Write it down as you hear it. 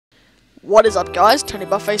What is up, guys? Tony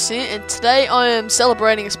Buttface here, and today I am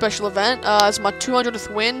celebrating a special event. It's my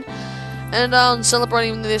 200th win, and I'm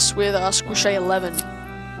celebrating this with Squishay11.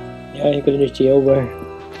 Yeah, you're gonna need you over.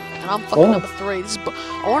 And I'm fucking number 3.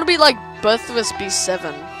 I want to be like both of us be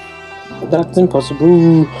 7. That's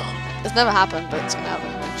impossible. It's never happened, but it's gonna happen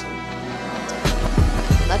eventually.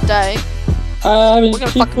 And that day, we're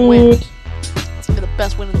gonna fucking win. It's gonna be the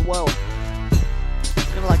best win in the world.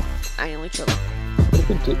 We're gonna like angle each other.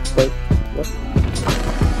 Wait, what?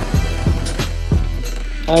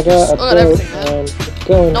 I got a boat and it's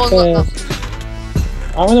going fast.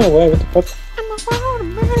 I don't know where, what the fuck?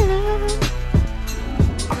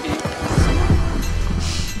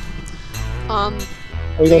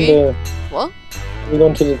 Are we going to... What? Are we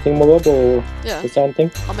going to the thingamabob or the sand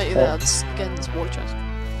thing? I'll meet you there, let's get in this water chest.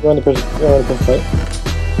 You're on the push plate.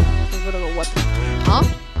 I've got a weapon. Huh?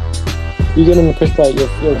 You get on the push plate, you're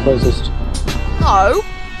closest. No!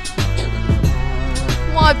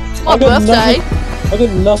 It's my birthday! I got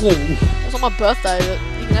nothing! It's not my birthday, but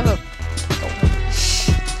you can never...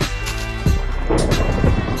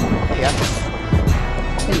 Yeah.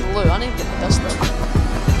 Hey, Lou, I need to get the best stuff.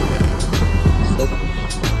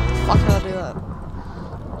 Fuck, how do I do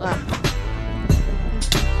that?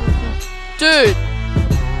 Dude!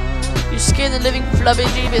 You skin the living flubby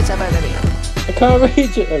jeebus, baby. I can't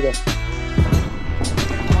reach it! Okay.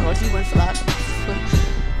 Oh my god, you went for that.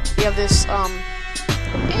 We have this,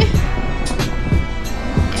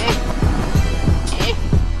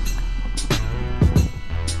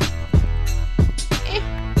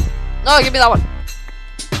 No, give me that one!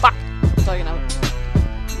 Fuck! So you can have it.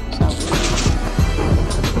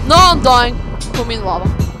 No, I'm dying! Put me in the lava.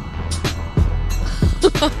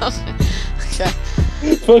 Okay.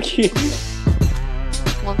 Fuck you!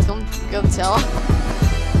 Come on, go to the tower.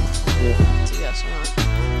 Yeah. So yes, alright.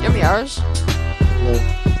 You have any arrows? No.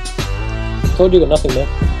 Told you got nothing there.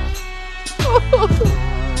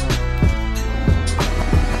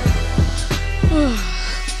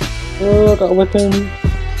 Oh, I got a weapon.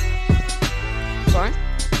 Sorry?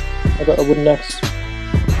 I got a wooden axe.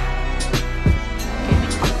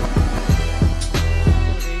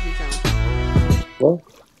 What?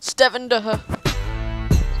 Step into her.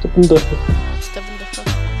 Step into her. Step into her.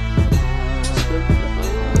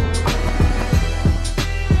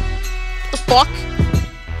 The fuck?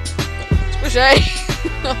 Squishay!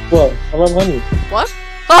 What? I'm right behind you. What?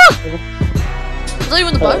 Ah! Was that you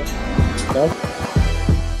in the boat? No.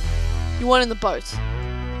 You weren't in the boat.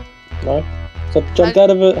 No. So I jumped out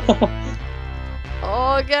of it.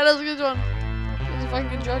 Oh, okay, that's a good one. That's a fucking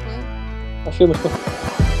good joke, man. I feel myself.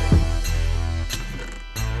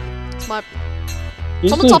 It's my... You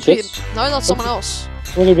Someone's up here. No, that's someone else.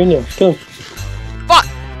 What are you doing here? Kill him. Fuck!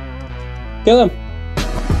 Kill him.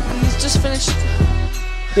 He's just finished.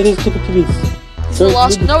 Get his stupid titties. He's the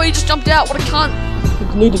last. No, he just jumped out. What a cunt.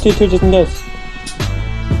 Loot the T2 just in case.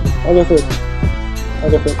 I'll go for it. I'll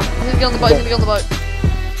go for it. He's gonna get on the boat. He's gonna get on the boat.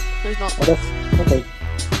 No, he's not. I guess. Okay.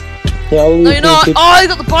 Yeah, I'll no, you're not. Oh, he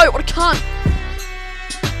got the boat. What a cunt.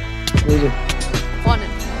 Where is he? Find him.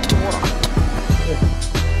 In the water.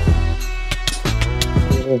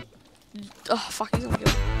 Yeah. Oh, fuck. He's gonna kill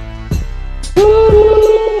him.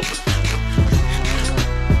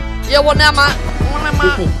 Yeah, what now, Matt? What now,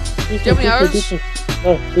 Matt? Do you have any arrows?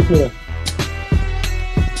 No, give me that.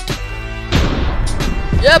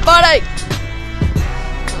 Yeah, buddy!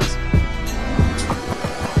 Nice.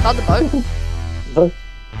 Found the boat? No.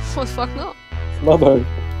 What the fuck not? It's my boat.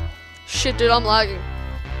 Shit, dude, I'm lagging.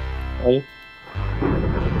 Are you?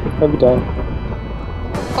 Hope you die.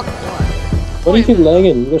 Fuck, why? Why do you keep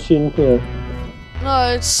lagging? You got shit in here.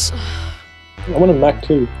 No, it's... I'm on a Mac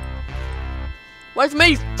too. Wait for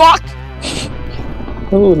me, fuck!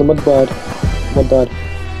 Oh, the mod died. Mod died.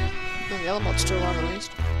 The other mod's still alive at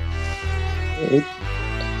least.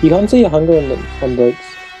 You can't see your hunger on boats.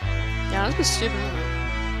 Yeah, that's just stupid, isn't it?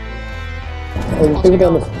 Oh, think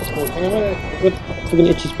about this. Hang on, I've got a fucking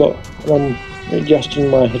itchy spot. And I'm adjusting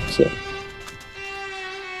my headset.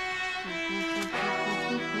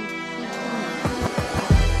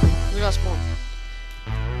 We got spawn.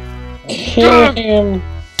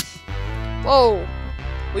 Whoa!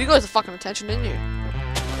 Well, you guys are fucking attention, didn't you?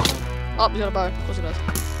 Oh, he's got a bow. Of course he does.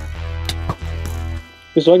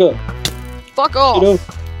 Guess what I got? Fuck off! You know.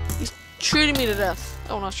 He's shooting me to death.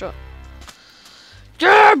 Oh, nice shot.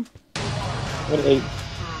 Get him! I'm gonna eat.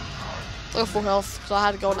 I got full health, because I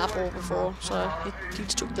had a golden apple before, so he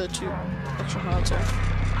just took the 2 extra hearts off.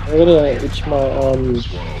 I gotta itch my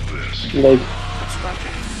leg.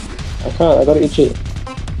 I can't, I gotta itch it.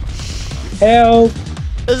 Help!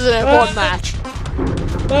 This is an important match.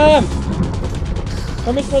 Mom!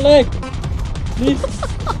 I missed my leg! Please.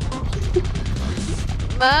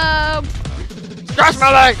 Mom! Scratch my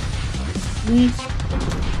leg! Please.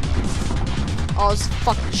 Oh, it's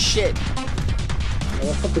fucking shit. What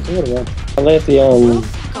the fuck is going on? I left the Where the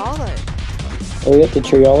fuck are they? Oh, we got the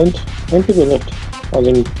tree island. How many people left? I was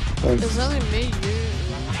in. There's only me, you,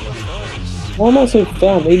 Why am I so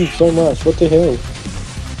fat? I'm eating so much. What the hell?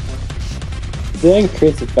 They don't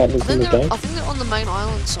increase the fatness in the game. I think they're on the main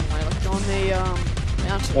island somewhere, like on the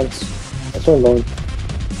mountains. That's what I'm going. Do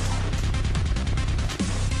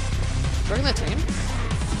you reckon they're team?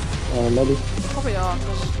 Maybe. They probably are,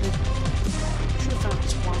 because we should have found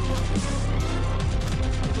this one.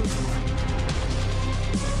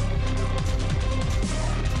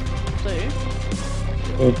 Do you?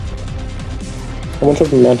 Yeah. I want to up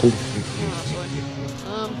the mountain. Oh, sorry.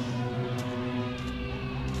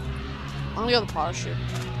 I'm gonna go to the pirate ship.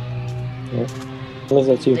 Yeah. Unless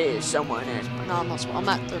that's you. There's someone else. No, I'm not. I'm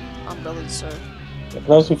at the umbrellas, so. Can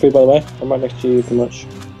I have some food, by the way? I'm right next to you for much.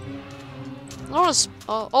 I want to.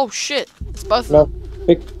 Oh shit! It's both of No,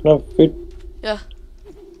 them. no food. Yeah.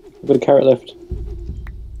 I've got a carrot left.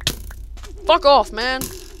 Fuck off, man.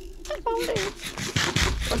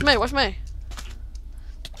 Watch me. Watch me.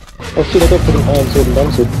 Oh shit! I got put an iron sword and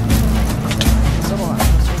dumb sword.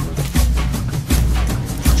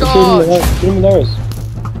 So do I. Shoot him with arrows.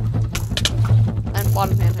 And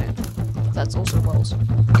one hand. That's also wells.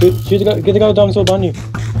 Get the guy with dumb sword behind you.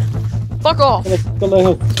 Fuck off! Got low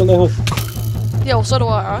health. Got low health. Yeah, well, so do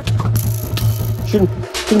I, alright? Shoot him.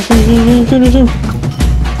 Shoot him.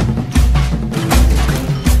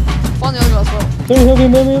 Find the other guy as well. Don't help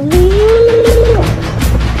him,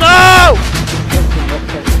 No!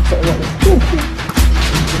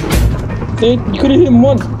 You could have hit him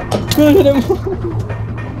once. Could have hit him.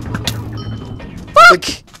 Fuck!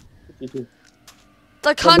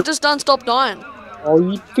 That cunt just done stop dying. Oh,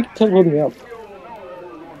 you freaking teleported me up.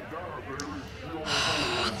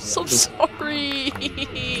 So sorry.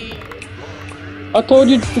 I told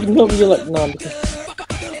you to freaking help me. You're like, nah, I'm busy.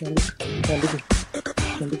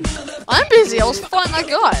 I'm busy. I was fighting that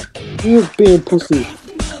guy. You're being a pussy.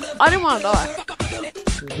 I didn't want to die.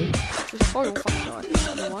 He's probably gonna fucking die.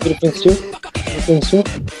 Get a thing still?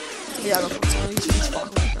 Yeah, I got fucking. He's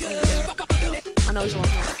fucking. I know he's one.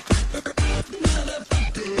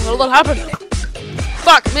 What will happen?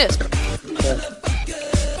 Fuck, missed. Yeah.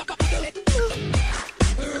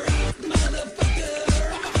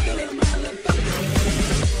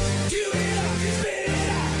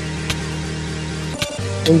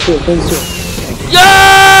 Into it.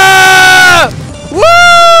 Yeah!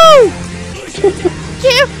 Woo!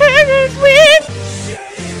 Keep it with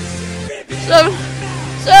 7.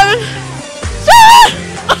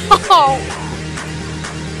 Oh!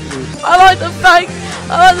 I like to thank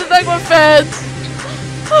my fans.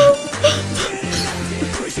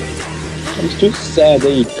 I'm still sad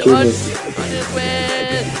that you killed I me. just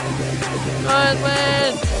win. I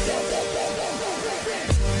win.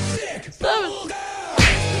 7.